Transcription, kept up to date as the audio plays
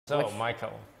So,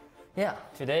 Michael. Yeah.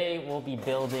 Today we'll be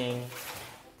building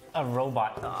a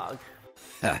robot dog.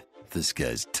 Ha, this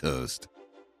guy's toast.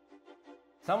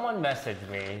 Someone messaged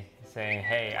me saying,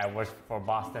 hey, I work for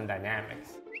Boston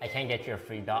Dynamics. I can't get you a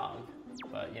free dog,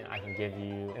 but I can give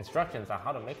you instructions on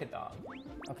how to make a dog.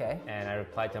 Okay. And I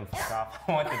replied to him, fuck off,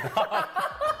 I want the dog.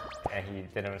 And he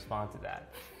didn't respond to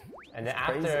that. And then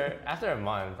after a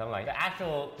month, I'm like, the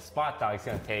actual spot dog is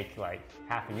gonna take like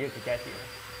half a year to get here.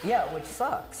 Yeah, which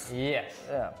sucks. Yes.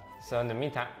 Yeah. So in the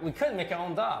meantime, we couldn't make our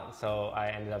own dog. So I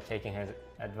ended up taking his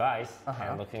advice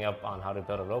and looking up on how to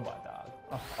build a robot dog.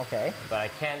 Oh, okay. But I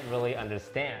can't really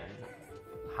understand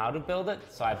how to build it,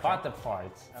 so I bought the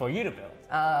parts for you to build.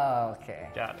 Oh, okay.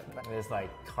 Got it. There's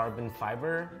like carbon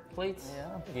fiber plates.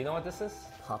 Yeah. Do you know what this is?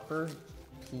 Copper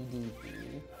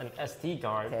PDB. An SD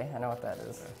card. Okay, I know what that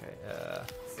is. Okay.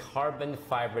 Carbon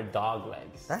fiber dog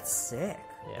legs. That's sick.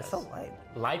 Yes. It's so light.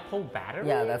 LiPo battery?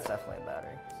 Yeah, that's definitely a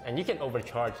battery. And you can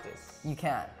overcharge this. You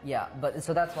can, yeah. But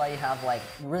so that's why you have like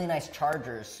really nice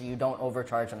chargers so you don't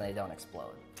overcharge them and they don't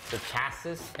explode. The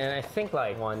chassis, and I think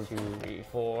like 1, 2, 3,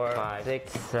 4, 5,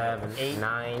 6, 7, 8,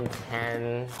 9,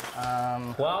 10,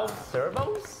 12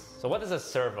 servos? So what does a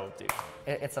servo do?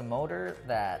 It's a motor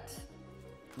that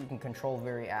you can control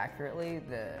very accurately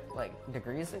the like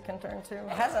degrees it can turn to. It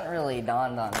hasn't really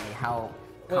dawned on me how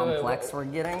complex we're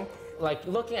getting. Like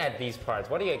looking at these parts,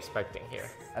 what are you expecting here?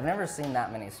 I've never seen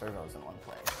that many servos in one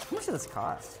place. How much does this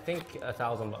cost? I think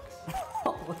 $1,000.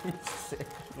 Holy shit.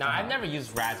 Now, I've never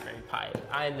used Raspberry Pi.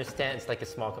 I understand it's like a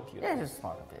small computer. Yeah, just a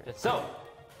small computer. So,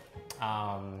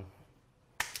 I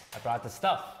brought the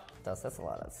stuff. That's a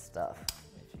lot of stuff.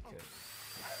 If you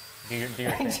could. Do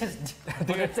your thing. Just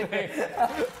Do your thing.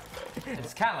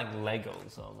 It's kind of like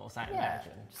Legos almost, I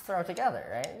imagine. Just throw it together,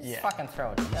 right? Just Yeah. fucking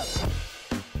throw it together.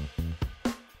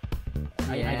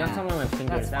 I got some on my fingers.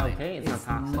 That's Is that fine. okay? It's It's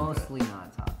not toxic. mostly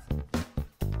not toxic.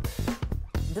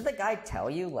 Did the guy tell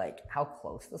you like how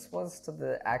close this was to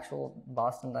the actual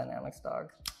Boston Dynamics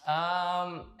dog?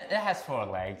 It has 4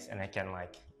 legs and it can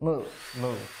like Move.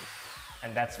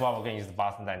 And that's what we're gonna use the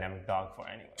Boston Dynamic dog for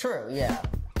anyway. True, yeah.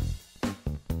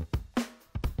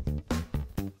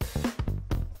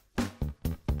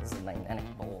 This is a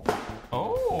magnetic bowl.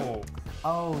 Oh!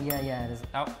 Oh, yeah, it is.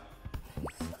 Oh.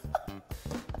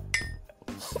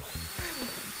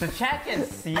 The chat can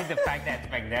see the fact that it's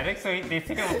magnetic, so they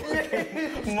think I'm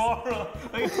moral.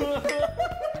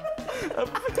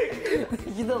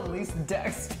 You're the least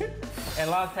dexter. And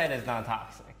Logtite is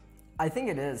non-toxic. I think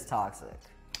it is toxic.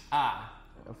 Ah.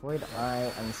 Avoid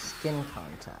eye and skin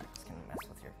contact. Can mess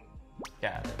with your...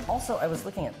 Yeah. Also, I was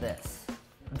looking at this.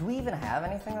 Do we even have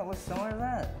anything that looks similar to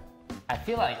that? I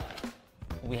feel like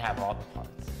we have all the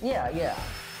parts. Yeah.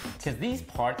 Because these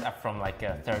parts are from like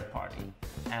a third party.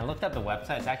 And I looked at the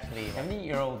website, it's actually a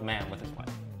 70-year-old man with his wife.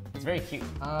 It's very cute.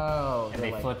 Oh, And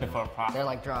they like, flip it for a profit. they're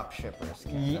like drop shippers.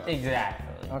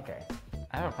 Exactly. Okay.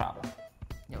 I have a problem.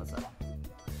 Yeah, what's up?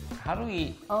 How do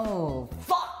we... Oh,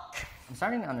 fuck! I'm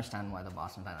starting to understand why the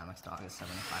Boston Dynamics dog is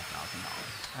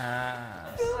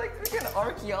 $75,000. You're like freaking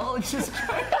archaeologist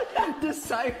trying to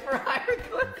decipher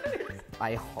hieroglyphics.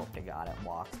 I hope to God it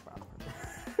walks properly.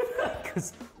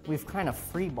 Because we've kind of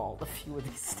freeballed a few of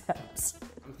these steps.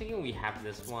 I'm thinking we have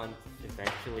this one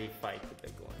eventually fight the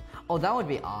big one. Oh, that would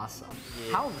be awesome.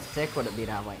 Yeah. How sick would it be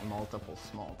to have like multiple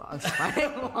small dogs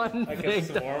fighting one Like big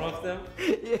a dog? swarm of them?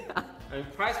 Yeah. I mean,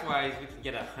 price-wise, we can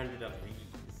get 100 of these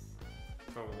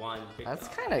for one big That's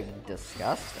dog. kind of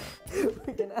disgusting.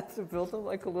 We're gonna have to build them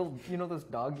like a little, those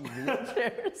doggy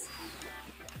wheelchairs.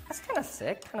 That's kind of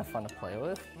sick, kind of fun to play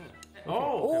with.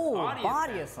 Oh, Oh,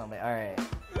 body assembly. All right.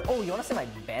 Oh, you want to see my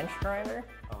bench grinder?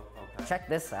 Oh, okay. Check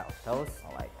this out. Those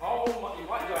are like. Oh, my,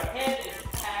 what? Your head is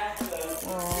past the...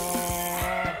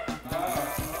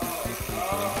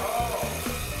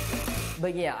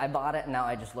 But yeah, I bought it and now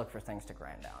I just look for things to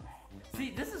grind down. See,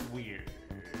 this is weird.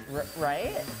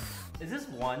 Right? Is this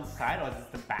one side or is this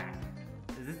the back?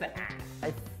 Is this the ass?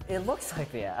 It looks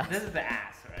like the ass. This is the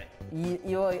ass, right?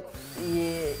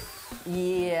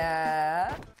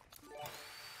 Yeah.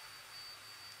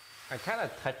 I kind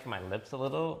of touched my lips a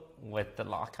little with the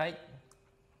Loctite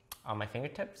on my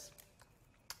fingertips.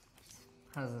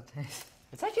 How does it taste?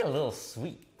 It's actually a little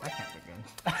sweet. That can't be good.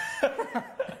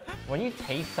 When you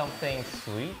taste something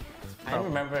sweet, I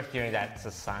remember hearing that's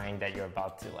a sign that you're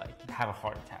about to like have a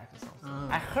heart attack or something.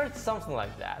 I heard something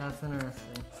like that. That's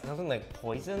interesting. Something like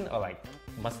poison or like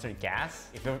mustard gas.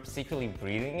 If you're secretly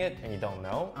breathing it and you don't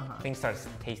know, things start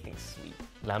tasting sweet.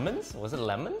 Lemons? Was it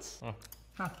lemons?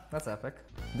 Huh, that's epic.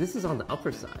 This is on the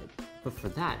upper side, but for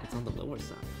that, it's on the lower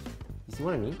side. You see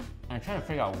what I mean? And I'm trying to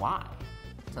figure out why.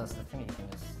 So it's the thing you can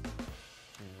just do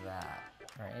that.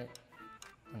 right?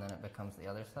 And then it becomes the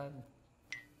other side.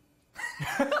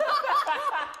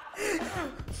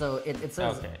 So it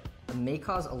says it may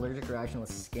cause allergic reaction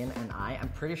with skin and eye. I'm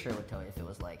pretty sure it would tell you if it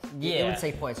was like, it would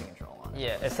say poison control on it.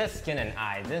 Yeah, it says skin and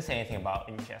eye. It didn't say anything about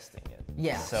ingesting it.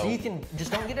 Yeah, so you can,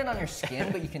 just don't get it on your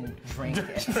skin, but you can drink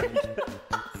it.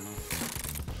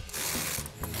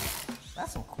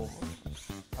 That's some cool moves.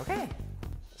 Okay.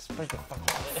 Spread the fuck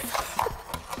out of it.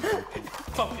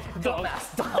 Fucking dog.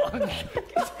 Dumbass dog.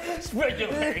 Spread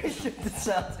your legs. This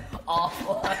sounds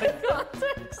awful out of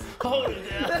context. Hold it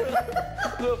down.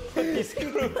 Little pussy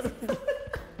screws.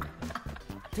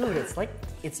 Dude, it's like,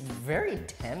 it's very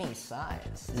Temmie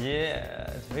size.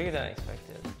 Yeah, it's bigger than I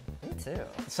expected. Me too.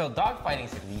 So dog fighting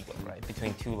is illegal, right?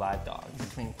 Between two live dogs.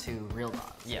 Between two real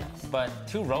dogs. Yeah, but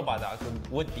two robot dogs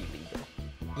would be legal.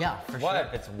 Yeah, for What sure.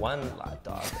 if it's one live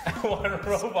dog, one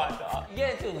robot dog? You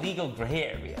get into a legal gray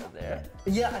area there.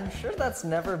 Yeah, I'm sure that's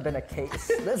never been a case.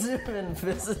 That's never been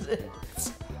visited.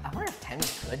 I wonder if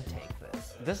Temmie could take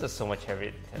this. This is so much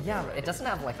heavier than Temmie. Yeah, but it doesn't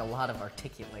have like a lot of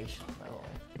articulation though.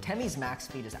 Temmie's max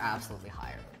speed is absolutely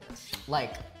higher than this.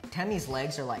 Like, Temmie's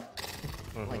legs are like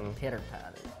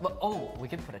pitter-patted. But we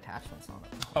could put attachments on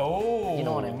it. Oh. You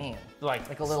know what I mean?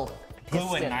 Like a little glue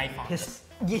piston. and knife on it.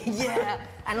 Yeah,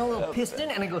 and a little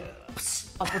piston, and it goes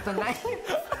up with the knife.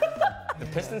 The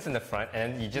piston's in the front,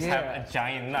 and you just have a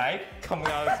giant knife coming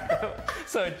out,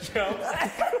 so it jumps.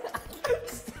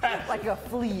 Like a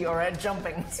flea or a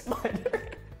jumping spider.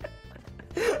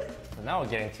 So now we're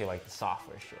getting to like the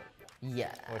software shit.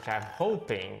 Yeah. Which I'm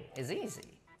hoping is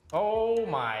easy. Oh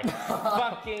my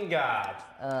fucking god.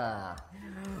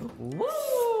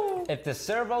 Woo! If the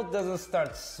servo doesn't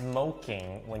start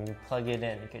smoking when you plug it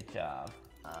in, good job.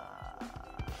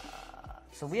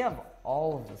 So we have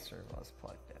all of the servos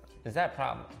plugged in. Is that a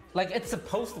problem? Like, it's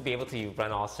supposed to be able to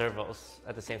run all servos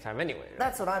at the same time anyway, right?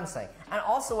 That's what I'm saying. And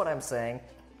also what I'm saying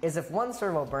is if one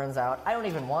servo burns out, I don't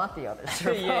even want the other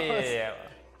servos. Yeah.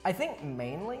 I think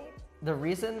mainly the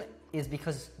reason is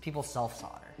because people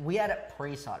self-solder. We had it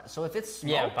pre-soldered. So if it's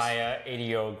smoked... Yeah, by a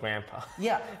 80-year-old grandpa.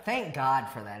 Yeah, thank God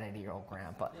for that 80-year-old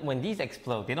grandpa. When these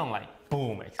explode, they don't like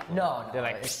boom explode. No. They're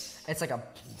like... It's like a...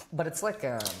 But it's like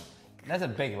a... That's a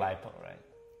big lipo, right?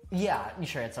 Yeah,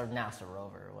 sure, it's a NASA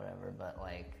rover or whatever, but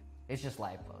like, it's just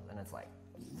lipos, and it's like...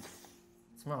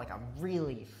 It's more like a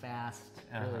really fast,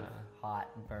 really hot,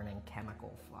 burning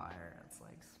chemical fire. It's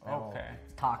like smell,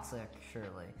 toxic,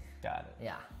 surely. Got it.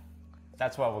 Yeah.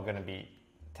 That's what we're gonna be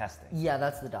testing. Yeah,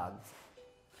 that's the dog.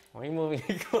 Why are you moving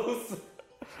it closer?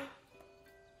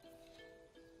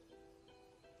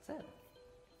 That's it.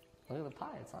 Look at the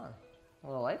pie, it's on.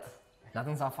 Little lights?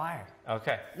 Nothing's on fire.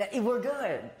 Okay. We're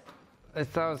good. I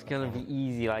thought it was gonna be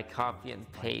easy, like copy and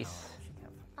paste.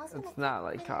 It's not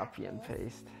like copy and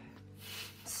paste.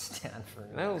 Stanford.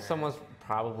 I know someone's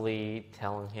probably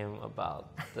telling him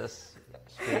about this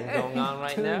stream going on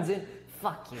right now.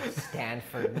 Fuck you,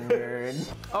 Stanford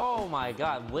nerd. Oh my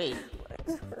god, wait.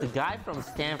 The guy from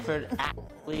Stanford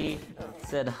actually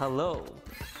said hello.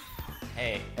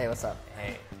 Hey. Hey, what's up?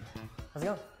 Hey. How's it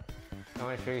going? I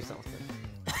want to show you something.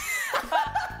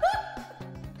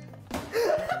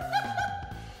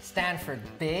 Stanford,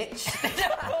 bitch.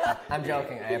 I'm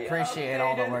joking. I appreciate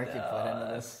all the work you put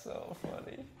into this. So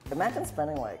funny. Imagine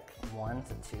spending like 1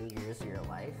 to 2 years of your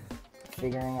life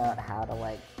figuring out how to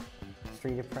like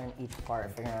 3D print each part,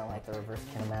 figuring out like the reverse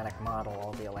kinematic model,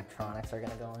 all the electronics are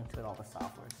gonna go into it, all the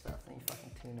software stuff, and you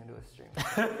fucking tune into a stream.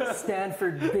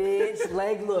 Stanford, bitch.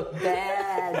 Leg look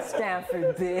bad.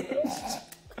 Stanford, bitch.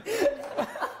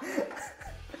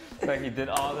 Like he did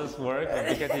all this work, but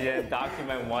because he didn't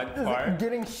document one part.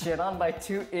 Getting shit on by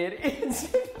 2 idiots.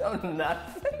 Oh,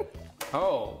 nothing.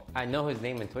 Oh, I know his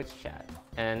name in Twitch chat.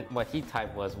 And what he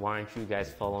typed was, why aren't you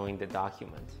guys following the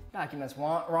document? Documents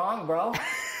wrong, bro.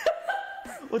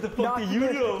 What the fuck do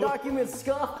you know? Documents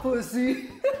scuff, pussy.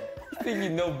 You think you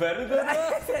know better than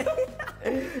us?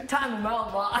 Time them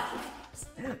out, boss.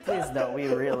 Please don't, we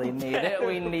really need it.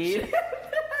 We need it.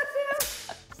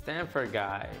 Stanford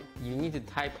guy, you need to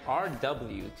type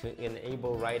RW to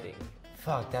enable writing.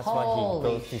 Fuck, that's Holy why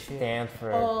he goes to shit.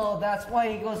 Stanford. Oh, that's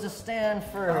why he goes to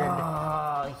Stanford.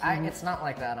 It's not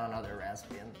like that on other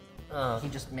Raspbian. He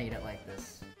just made it like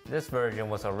this. This version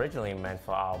was originally meant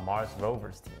for our Mars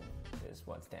rovers team, is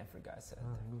what Stanford guy said.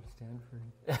 Go to Stanford.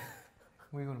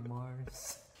 We go to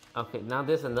Mars. Okay, now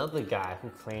there's another guy who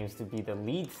claims to be the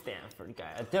lead Stanford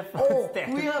guy, a different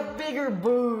Stanford. We have bigger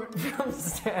boot from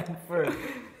Stanford.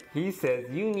 He says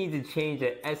you need to change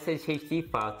the SSHD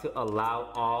file to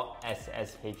allow all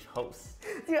SSH hosts.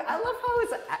 Dude, I love how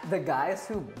it's the guys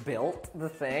who built the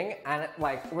thing and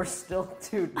like we're still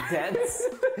too dense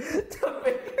to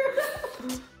figure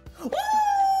out.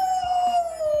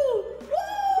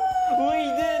 We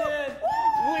did it!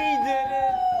 We did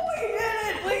it!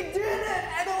 We did it!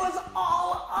 And it was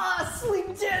all us! We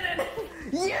did it!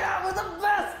 Yeah, we're the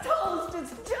best toast!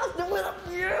 It's Justin with a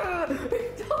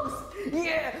toast!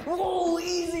 Yeah! Whoa,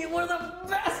 easy! We're the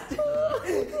best! Woo!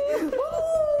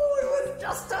 It was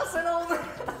just us and only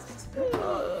us!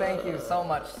 Thank you so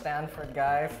much, Stanford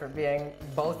guy, for being,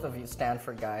 both of you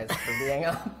Stanford guys, for being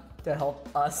to help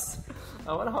us.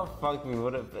 I wonder how fucked we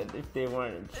would have been if they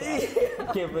weren't in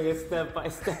chat, giving us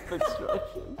step-by-step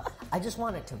instructions. I just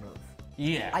want it to move.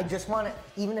 Yeah. I just want it,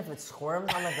 even if it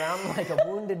squirms on the ground like a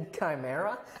wounded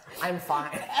chimera, I'm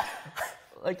fine.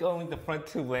 Like only the front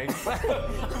two legs. Father,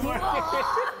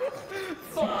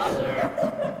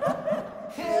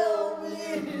 help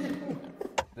me!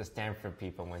 The Stanford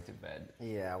people went to bed.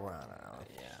 Yeah, we're on our own.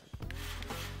 Yeah.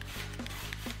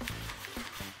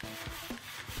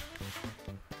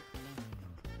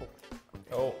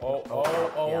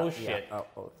 Oh, shit. Yeah.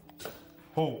 Oh.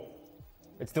 Oh.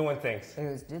 It's doing things.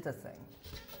 Let's do the thing.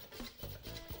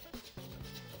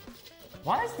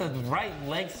 Why is the right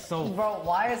leg so... Bro,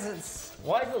 why is it...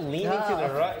 Why is it leaning to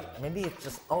the right? Maybe it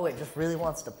just... Oh, it just really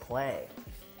wants to play.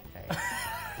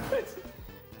 Okay.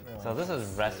 So this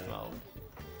is rest mode.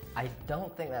 I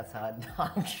don't think that's how a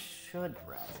dog should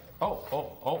rest.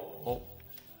 Oh.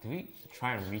 Do we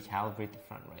try and recalibrate the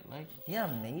front right leg? Yeah,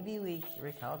 maybe we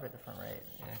recalibrate the front right.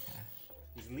 Yeah, okay.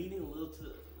 He's leaning a little to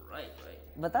the right?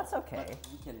 But that's okay. But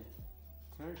we can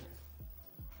turn him.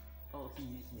 Oh,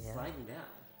 he's sliding down.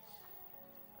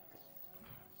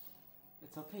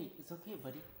 It's okay,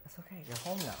 buddy. It's okay, you're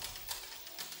home now.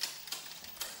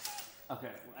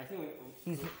 Okay, I think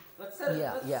let's set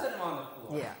him on the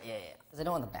floor. Yeah. Because I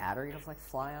don't want the battery to like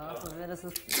fly off of it.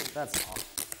 That's all.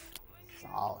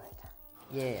 Solid.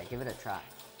 Yeah, give it a try.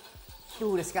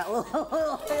 Dude, it's got a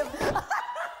little hip.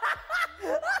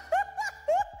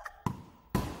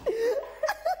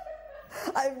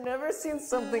 I've never seen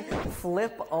something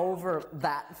flip over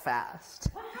that fast.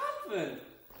 What happened?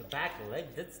 The back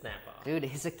leg did snap off. Dude,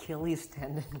 his Achilles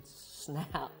tendon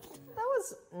snapped. That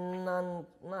was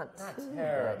not too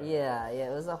terrible. bad. Yeah,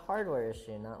 it was a hardware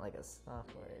issue, not like a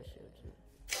software issue.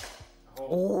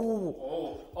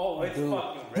 Oh, it's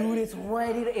fucking ready. Dude, it's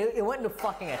ready. It went into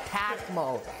fucking attack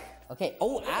mode. Okay.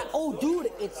 Oh,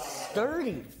 dude, it's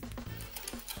sturdy.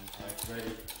 It's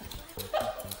ready.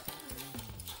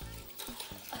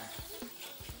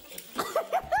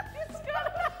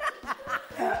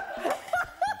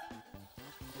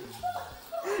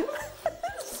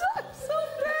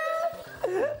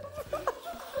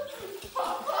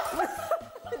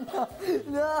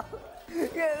 No.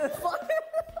 Yeah, fuck.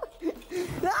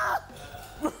 No.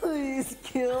 Please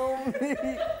kill me.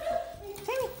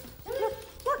 Timmy, look.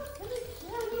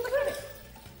 Look at it.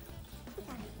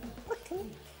 Look, Timmy.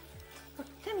 Look,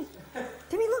 Timmy.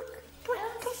 Timmy, look. Come on.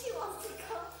 She wants to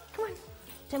come. Come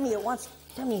on.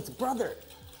 Timmy, it's brother.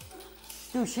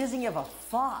 Dude, she doesn't give a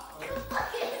fuck.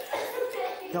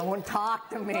 Don't talk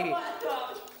to me.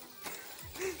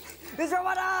 It's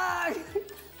my dog.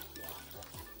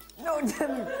 No,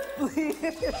 Timmy,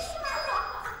 please.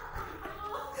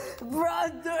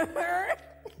 Brother.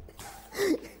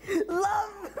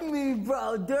 Love me,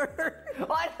 brother.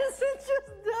 Why does it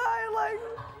just die like...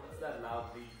 What's that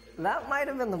loud beat? That might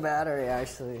have been the battery,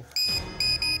 actually.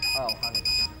 Oh, honey.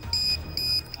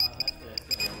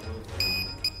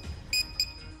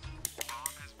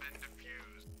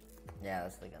 Yeah,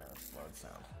 that's gonna explode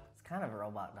sound. It's kind of a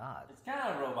robot dog. It's kind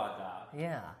of a robot dog.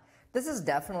 Yeah. This is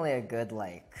definitely a good,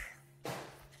 like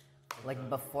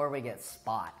before we get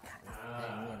spot kind of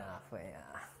thing, you know.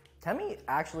 Temmie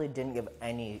actually didn't give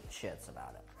any shits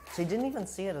about it. She didn't even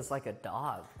see it as like a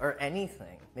dog or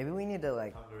anything. Maybe we need to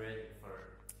like... Cover it in fur.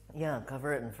 Yeah,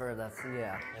 cover it in fur, that's,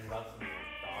 yeah. And rub some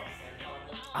dog sand on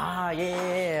them. Ah,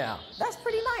 yeah. That's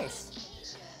pretty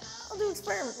nice. We'll do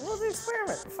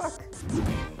experiment. Fuck.